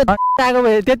त्यतिकै आएको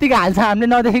भए त्यतिकै हाल्छ हामीले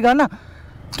नदेखिकन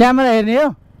क्यामेरा हेर्ने हो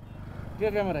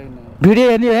भिडियो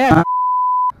हेर्ने हो यहाँ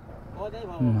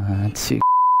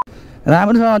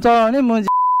राम्रोसँग चलाउने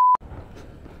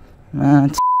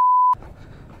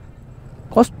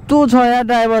कस्तो छ यहाँ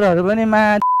ड्राइभरहरू पनि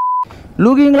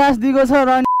लुकिङ ग्लास दिएको छ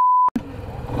र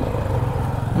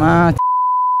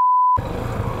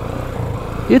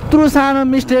यत्रो सानो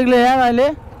मिस्टेकले यार अहिले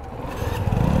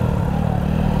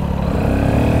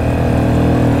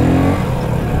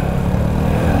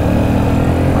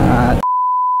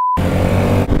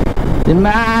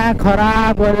दिमाग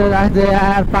खराब गरेर राख्दै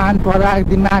यार पान पराक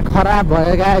दिमाग खराब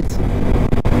भयो गाइस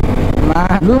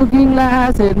लुकिङ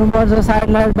ग्लास हेर्नुपर्छ साइड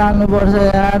लाइट बाल्नुपर्छ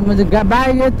यार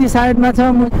बाइक यति साइडमा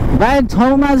छ बाइक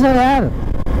छेउमा छ यार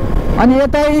अनि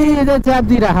यतै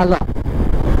च्याप्दिराख ल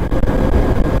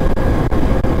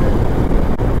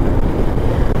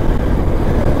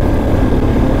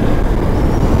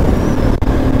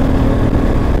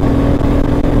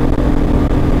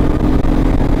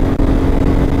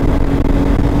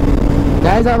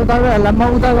गाइस अब तपाईहरुलाई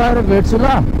म उता गएर भेट्छु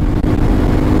ल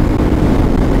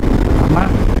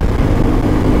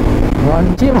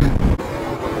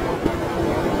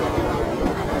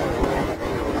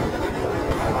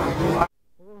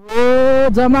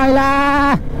जमाइला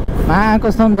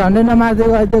कसम झन्डै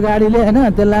नमार्दिएको त्यो गाडीले होइन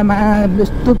त्यसलाई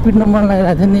यस्तो पिट्नु मन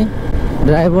लागिरहेको थियो नि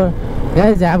ड्राइभर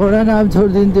गाइस यहाँबाट नि अब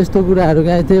छोडिदिनु त्यस्तो कुराहरू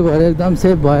गाइस त्यही भएर एकदम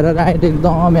सेफ भएर राइड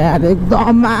एकदम यार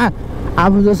एकदम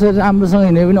आफू जसरी राम्रोसँग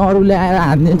हिँड्यो भने अरूले आएर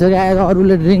हानिदिन्छ गाइस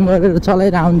अरूले ड्रिङ्क गरेर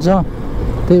चलाइरहेको हुन्छ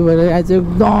त्यही भएर गाइस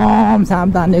एकदम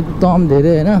सावधान एकदम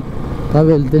धेरै होइन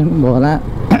तपाईँहरूले देख्नुभयो होला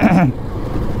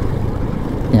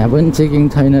यहाँ पनि चेकिङ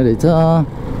छैन रहेछ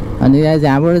अनि गाइस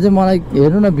यहाँबाट चाहिँ मलाई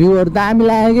हेर्नु न भ्यूहरू दामी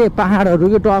लाग्यो कि पहाडहरू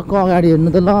कि टक्क अगाडि हेर्नु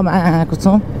त ल आएको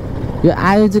छौँ यो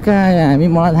आयो चाहिँ कहाँ आयो हामी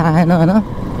मलाई थाहा छैन होइन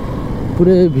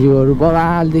पुरै भ्यूहरू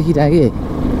बवाल देखिरहेको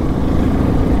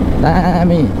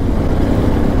दामी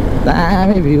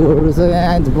दामी भ्यूहरू छ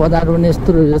बजार पनि यस्तो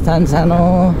रहेछ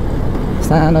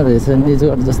सानो रहेछ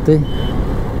निजगढ जस्तै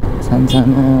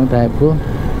सानो टाइपको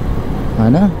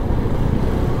होइन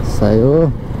सही हो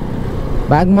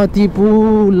बागमती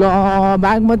पुल ल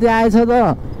बागमती आएछ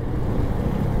त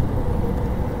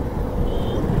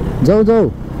जाऊ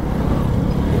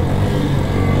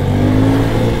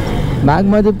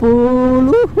बागमती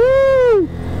पुल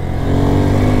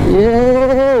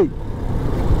ए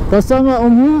तसँग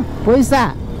पैसा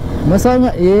मसँग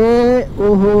ए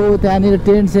ओहो त्यहाँनिर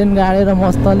टेन्ट सेन्ट गाडेर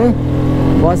मस्तले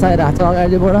बसाइरहेको छ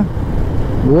अगाडिबाट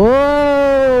हो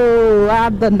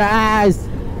वाट द नाइस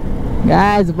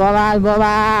गाइस बवाल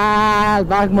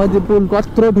बागमती पुल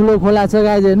कत्रो ठुलो खोला छ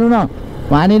गाइस हेर्नु न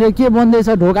वहाँनिर के बन्दैछ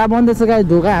ढोका बन्दैछ गाइस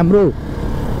ढोका हाम्रो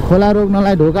खोला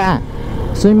रोक्नलाई ढोका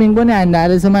स्विमिङ पनि हान्दा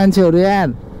रहेछ मान्छेहरू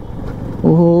यार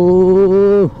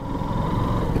ओहो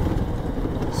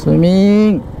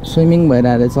स्विमिङ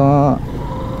भइरहेको रहेछ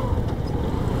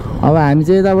अब हामी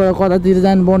चाहिँ यताबाट कतातिर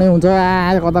जानुपर्ने हुन्छ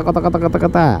कता कता कता कता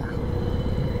कता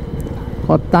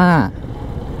कता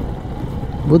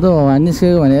बुद्ध भगवान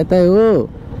निस्केको भने यतै हो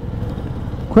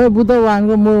खोइ बुद्ध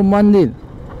भगवानको मन्दिर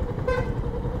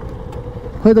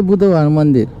खोइ त बुद्ध भगवान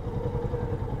मन्दिर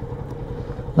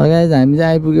गाइज हामी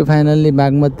चाहिँ आइपुग्यो फाइनल्ली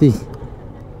बागमती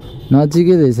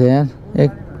नजिकै रहेछ यार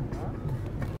एक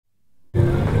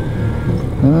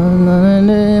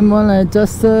मलाई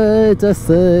चस्सै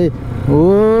चस्सै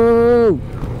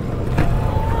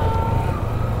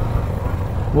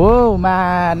ओ मा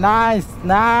नाइस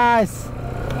नाइस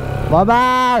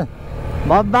बबाल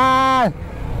बबाल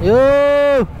यो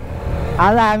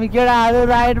आज हामी केटाहरू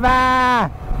राइडमा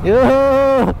यो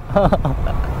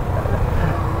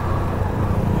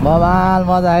बबाल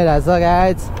मजा आइरहेछ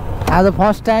गाइज आज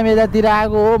फर्स्ट टाइम यतातिर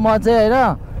आएको हो म चाहिँ होइन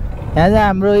यहाँ चाहिँ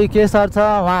हाम्रो के सर छ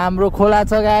वहाँ हाम्रो खोला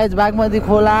छ गाइज बागमती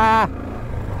खोला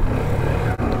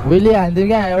हुइली हाल्थ्यौँ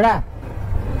क्या एउटा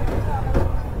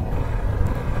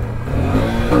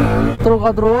कत्रो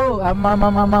कत्रो हो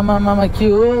आमामामामामामा के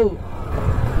हो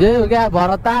यही हो क्या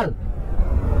भरत ताल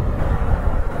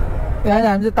यहाँ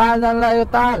हामी चाहिँ ताल जान लाग्यो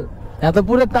ताल यहाँ त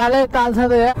पुरै तालै ताल छ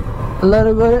त यहाँ ल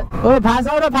गयो ओ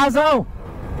फाँसौ र फाँसौ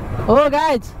ओ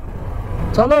गाइज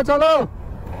चलो चलो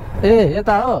ए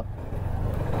यता हो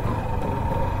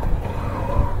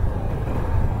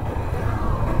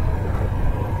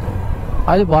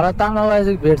अहिले भरत तालमा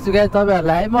गएपछि भेट्छु गाइज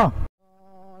तपाईँहरूलाई है म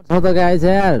छ त गाइज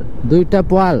यार दुईटा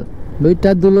पाल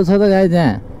दुईटा दुलो छ त गाइज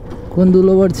यहाँ कुन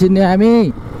दुलोबाट छिर्ने हामी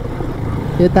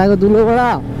यताको दुलोबाट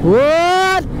हो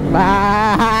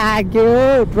के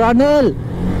हो प्रणेल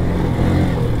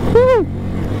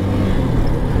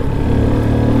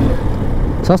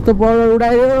सस्तो पाउडर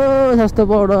उडायो सस्तो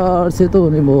पाउडर सेतो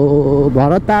हुने भयो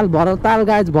भरत ताल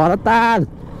गाइज भरत ताल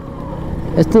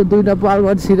यस्तो दुईटा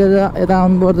पालबाट छिरेर यता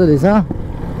आउनुपर्दो रहेछ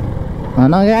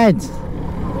होइन गाइज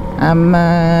आमा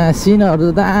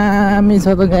सिनहरू दामी छ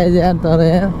त गाइज यार तर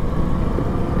यार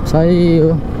सही हो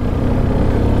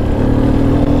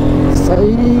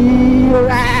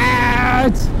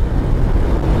गाइज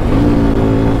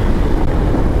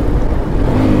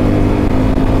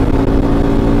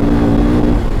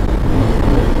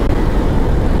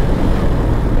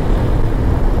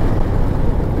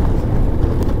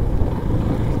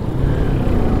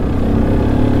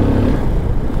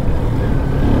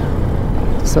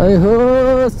सही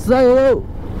हो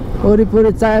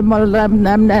वरिपरि चाय मलराम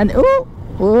नाम नानी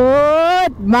ओ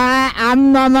मा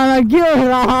आम्मामा के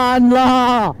रहन ल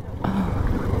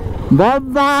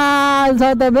बब्बाल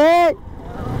छ त बे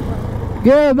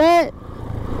के बे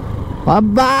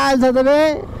बब्बाल छ त बे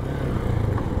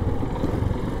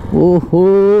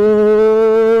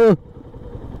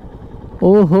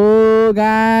ओहो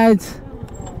गाइज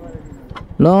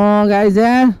ल गाइज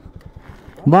यार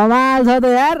बबाल छ त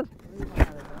यार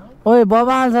ओए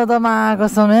बबाल छ त मा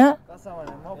कसम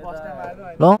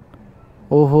ल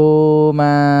ओहो मा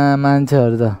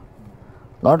मान्छेहरू त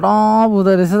लटप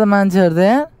हुँदो रहेछ त मान्छेहरू त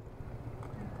यहाँ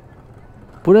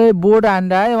पुरै बोट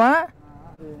हान्दा है उहाँ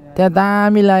त्यहाँ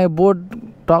दामी लाग्यो बोट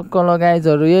टक्क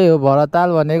लगाइजहरू यही हो भरत ताल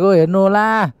भनेको हेर्नु होला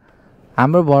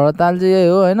हाम्रो भरत ताल चाहिँ यही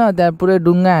हो होइन त्यहाँ पुरै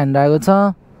डुङ्गा हान्डाएको छ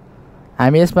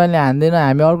हामी यसपालि हान्दैनौँ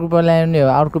हामी अर्को पालि आउने हो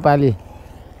अर्को पालि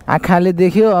आँखाले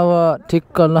देख्यो अब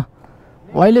ठिक्क ल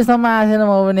अहिलेसम्म आएको छैन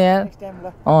म पनि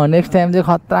यार नेक्स्ट टाइम चाहिँ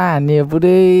खतरा हान्ने हो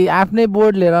पुरै आफ्नै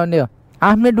बोट लिएर आउने हो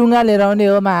आफ्नै डुङ्गा लिएर आउने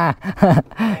हो मा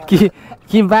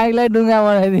कि बाइकलाई डुङ्गा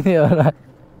बनाइदिने हो र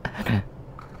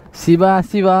शिव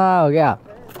हो क्या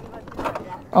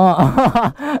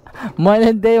मैले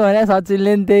पनि त्यही भने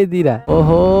सचिनले पनि त्यही दिएर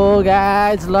ओहो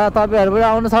गाइज ल तपाईँहरू पनि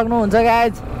आउनु सक्नुहुन्छ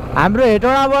गाइज हाम्रो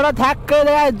हेटौँडाबाट ठ्याक्कै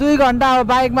गाइज 2 घन्टा हो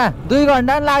बाइकमा 2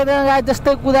 घन्टा पनि लाग्दैन गाइज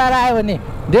त्यस्तै कुदाएर आयो भने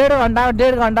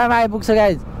 1.5 घन्टामा आइपुग्छ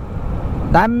गाइज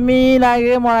दामी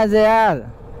लाग्यो मलाई चाहिँ यार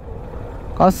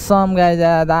कसम गाइज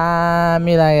यार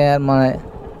दामी लाग्यो यार मलाई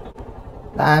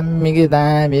दामी कि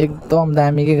दामी एकदम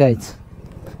दामी कि गाइज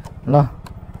ल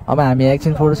अब हामी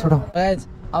एकछिन फोटो गाइज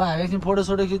अब हामी एकछिन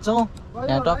फोटो खिच्छौँ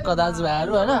यहाँ टक्क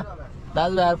दाजुभाइहरू होइन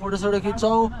दाजुभाइहरू फोटो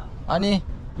खिच्छौँ अनि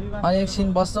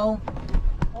एकछिन बस्छौँ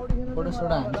फोटो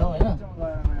हान्छौँ होइन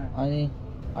अनि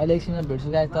अहिले एकछिनमा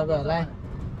भेट्छु गाइज तपाईँहरूलाई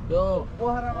यो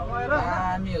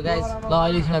दामी हो गाइज ल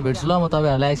अहिले एकछिनमा भेट्छु ल म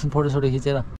तपाईँहरूलाई एकछिन फोटो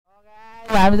खिचेर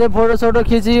हामी चाहिँ फोटो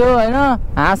खिचियो होइन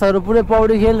हाँसहरू पुरै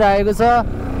पौडी खेलिरहेको छ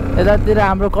यतातिर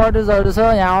हाम्रो कटेजहरू छ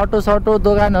यहाँ अटो सटो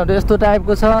दोकानहरू यस्तो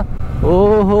टाइपको छ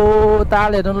ओहो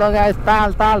ताल हेर्नु लगाएछ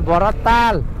ताल भरत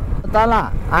ताल तल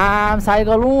आम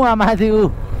साइकल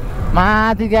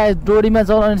माथि गाइस डोरीमा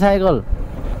चलाउने साइकल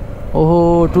ओहो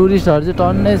टुरिस्टहरू चाहिँ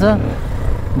टन्नै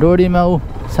छ डोरीमा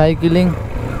साइक्लिङ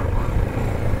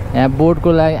यहाँ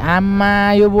बोटको लागि आम्मा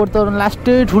यो बोट त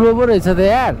लास्टै ठुलो पो रहेछ त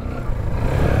यार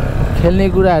खेल्ने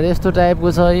कुराहरू यस्तो टाइपको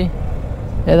छ है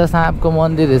यता साँपको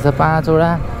मन्दिर रहेछ 5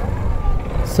 वटा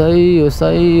सही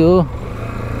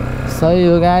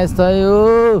हो गाइस सही हो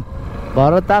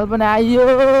भरत ताल पनि आइयो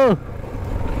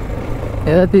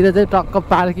यतातिर चाहिँ टक्क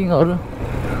पार्किङहरू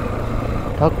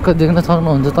टक्क देख्न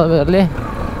सक्नुहुन्छ तपाईहरुले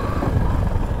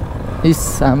इस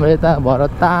हाम्रो यता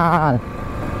भरत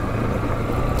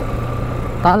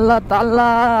ताल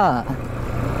तल्ला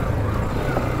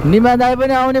निमा दाई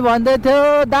पनि आउने भन्दै थियो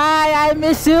दाई आई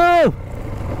मिस यु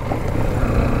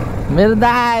मेरो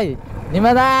दाई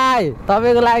निमा दाई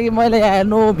तपाईको लागि मैले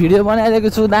हेर्नु भिडियो बनाइरहेको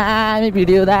छु दामी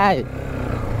भिडियो दाई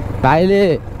भाइले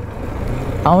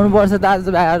आउनु पर्छ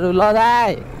दाजुभाइहरु ल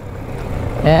दाई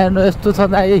हेर्नु यस्तो छ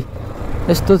दाई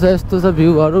यस्तो छ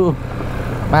भ्यूहरु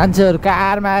मान्छेहरु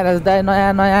कारमा आएर दाई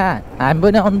नयाँ हामी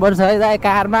पनि आउनु पर्छ है दाई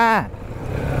कारमा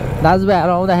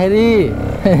दाजुभाइहरु आउँदाखेरि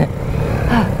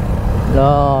ल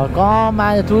कम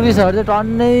आयो टुरिस्टहरु चाहिँ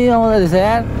टन्नै आउँदै रहेछ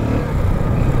यार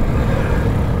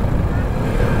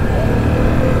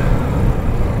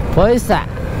पैसा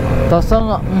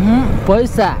तसँग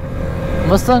पैसा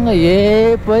मसँग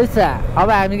पैसा अब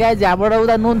हामी गाई यहाँबाट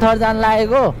उता नुनथर जान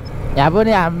लागेको यहाँ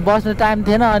पनि हामी बस्ने टाइम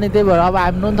थिएन अनि त्यही भएर अब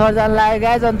हामी नुनथर जान लागेको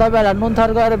गाइज अनि तपाईहरुलाई नुनथर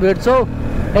गएर भेट्छौँ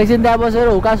एकछिन त्यहाँ बसेर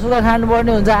हुक्का सुक्का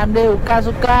खानुपर्ने हुन्छ हामीले हुक्का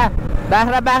सुक्का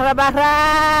बाख्रा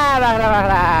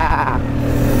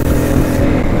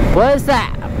पैसा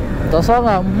तसँग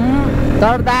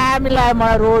तर दामी लाग्यो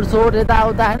मलाई रोड सोड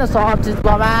यताउता होइन सब चिज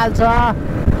बवाल छ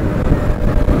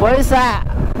पैसा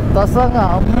तसँग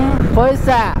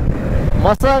पैसा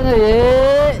मसँग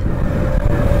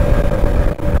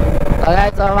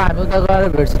गाइस अब हामी उता गएर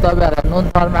भेट्छु तपाईहरुलाई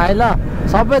नुनथरमा है ल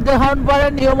सबै देखाउनु पर्यो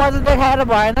नि यो मात्रै देखाएर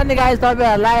भएन नि गाइस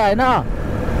तपाईहरुलाई हैन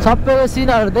सबैको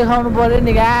सिनहरु देखाउनु पर्यो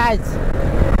नि गाइस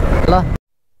ल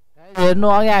हेर्नु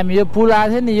अघि हामी यो पुल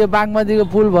आएको थियो नि यो बागमतीको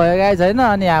पुल भयो गाइस हैन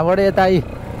अनि यहाँबाट यता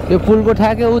यो पुलको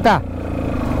ठ्याकै उता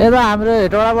यता हाम्रो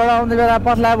हेटौडाबाट आउने बेला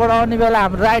पत्लाबाट आउने बेला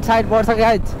हाम्रो राइट साइड पर्छ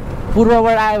गाइस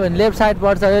पूर्वबाट आयो भने लेफ्ट साइड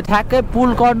पर्छ यो ठ्याक्कै पुल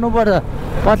कट्नु पर्छ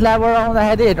पत्लाबाट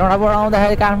आउँदाखेरि हेटौडाबाट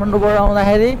आउँदाखेरि काठमाडौँबाट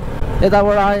आउँदाखेरि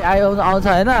यताबाट आउँछ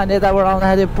हैन अनि यताबाट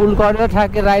आउँदाखेरि पुल कट्यो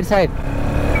ठ्याक्कै राइट साइड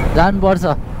जानुपर्छ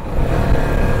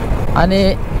अनि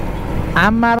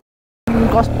आम्मा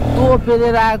कस्तो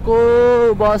पेरेर आएको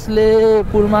बसले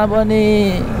पुलमा पनि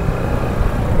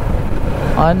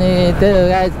अनि त्यही हो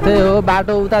गाइज त्यही हो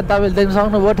बाटो उता तपाईले देख्न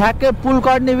सक्नुभयो ठ्याक्कै पुल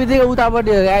कट्ने बित्तिकै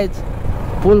उतापट्टि हो गाइज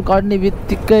पुल कट्ने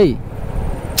बित्तिकै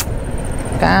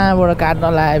कहाँबाट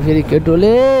काट्न लाग्यो फेरि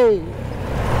केटोले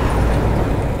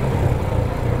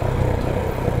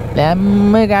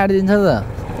ल्याम्मै काटिदिन्छ त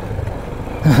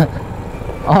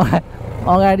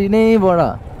अगाडि नैबाट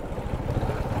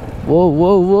वो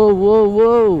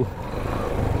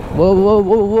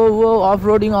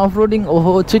अफरोडिङ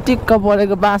ओहो चिटिक्क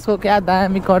परेको बाँसको क्या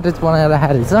दामी कटेज बनाएर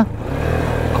राखेको रहेछ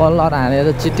कलर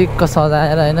हालेर चिटिक्क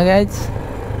सजाएर होइन गाइज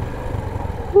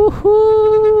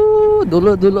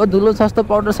धुलो सस्तो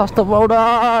पाउडर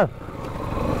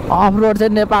अफरोड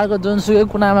चाहिँ नेपालको जुनसुकै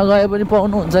कुनामा गए पनि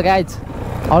पाउनुहुन्छ गाइज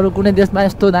अरू कुनै देशमा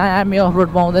यस्तो दामी अफरोड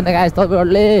पाउँदैन गाइज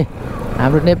तपाईहरुले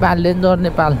हाम्रो नेपाल डेन्जर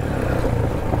नेपाल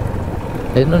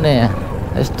हेर्नु न यहाँ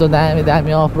यस्तो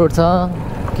दामी अफरोड छ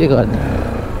के गर्ने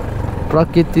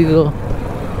प्रकृतिको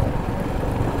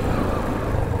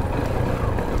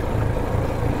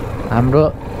हाम्रो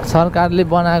सरकारले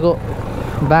बनाएको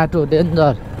बाटो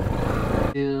डेन्जर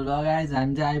गाइज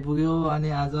हामी चाहिँ आइपुग्यो अनि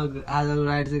आजको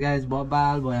राइड चाहिँ गाइज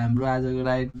बबाल भयो हाम्रो आजको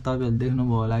राइड तपाईहरुले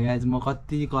देख्नुभयो होला गाइज म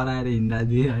कति कराएर हिँड्दा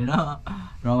थिएँ होइन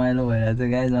रमाइलो भइरहेको थियो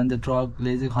गाइज अनि त्यो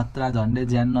ट्रकले चाहिँ खतरा झन्डै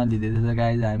ज्यान नलिँदै थिएछ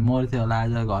गाइज हामी मर्थ्यो होला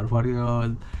आज घर फर्क्यो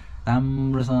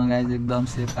राम्रोसँग गाइज एकदम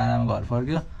सेफ पारामा घर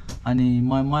फर्क्यो अनि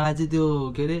मलाई चाहिँ त्यो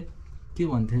के अरे के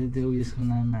भन्थ्यो त्यो यसको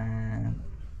नाम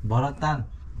भरत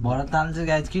ताल चाहिँ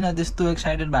गाइज किन त्यस्तो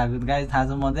एक्साइटेड भएको गाइज थाहा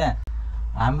छ म त्यहाँ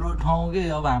हाम्रो ठाउँ के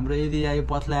अब हाम्रो एरिया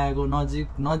पत्लाएको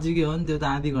नजिकै हो नि त्यो त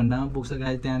आधी घन्टामा पुग्छ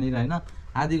गाइज त्यहाँनिर होइन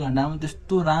आधी घन्टामा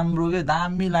त्यस्तो राम्रो के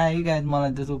दामी लाग्यो गाइज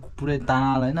मलाई त्यस्तो पुरै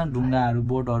ताल होइन ढुङ्गाहरू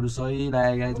बोटहरू सही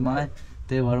लाग्यो गाइज मलाई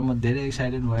त्यही भएर म धेरै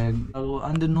एक्साइटेड भएँ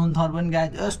अनि त्यो नुनथर पनि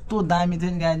गाइज यस्तो दामी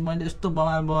थियो नि गाइज मैले यस्तो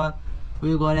बवाल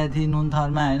उयो गरेको थिएँ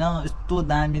नुनथरमा होइन यस्तो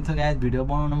दामी थियो गाइज भिडियो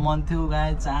बनाउनु मन थियो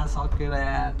गाइज चार्ज सकेर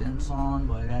यार टेन्सन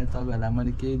भयो गाइज तपाईँहरूलाई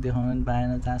मैले केही देखाउनु पनि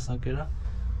पाएन चार्ज सकेर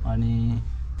अनि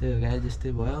त्यही हो गाइज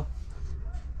यस्तै भयो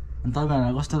अनि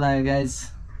तपाईँहरूलाई कस्तो लाग्यो गाइज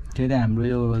के अरे हाम्रो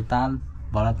यो ताल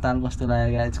भरत ताल कस्तो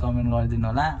लाग्यो गाइज कमेन्ट गरिदिनु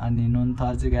होला अनि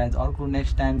नुनथर चाहिँ गाइज अर्को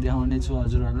नेक्स्ट टाइम देखाउने छु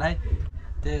हजुरहरूलाई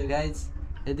त्यही हो गाइज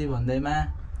यति भन्दैमा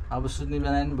अब सुत्ने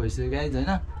बेला पनि भइसक्यो गाइज होइन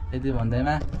यति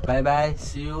भन्दैमा बाई बाई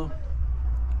सी यू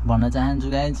भन्न चाहन्छु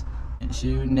guys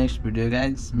see you next video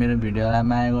guys. मेरो भिडियोलाई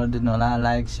माया गरिदिनु होला,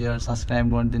 लाइक शेयर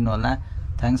सब्सक्राइब गरिदिनु होला।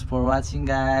 Thanks for watching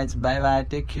guys. By by,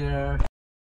 take care.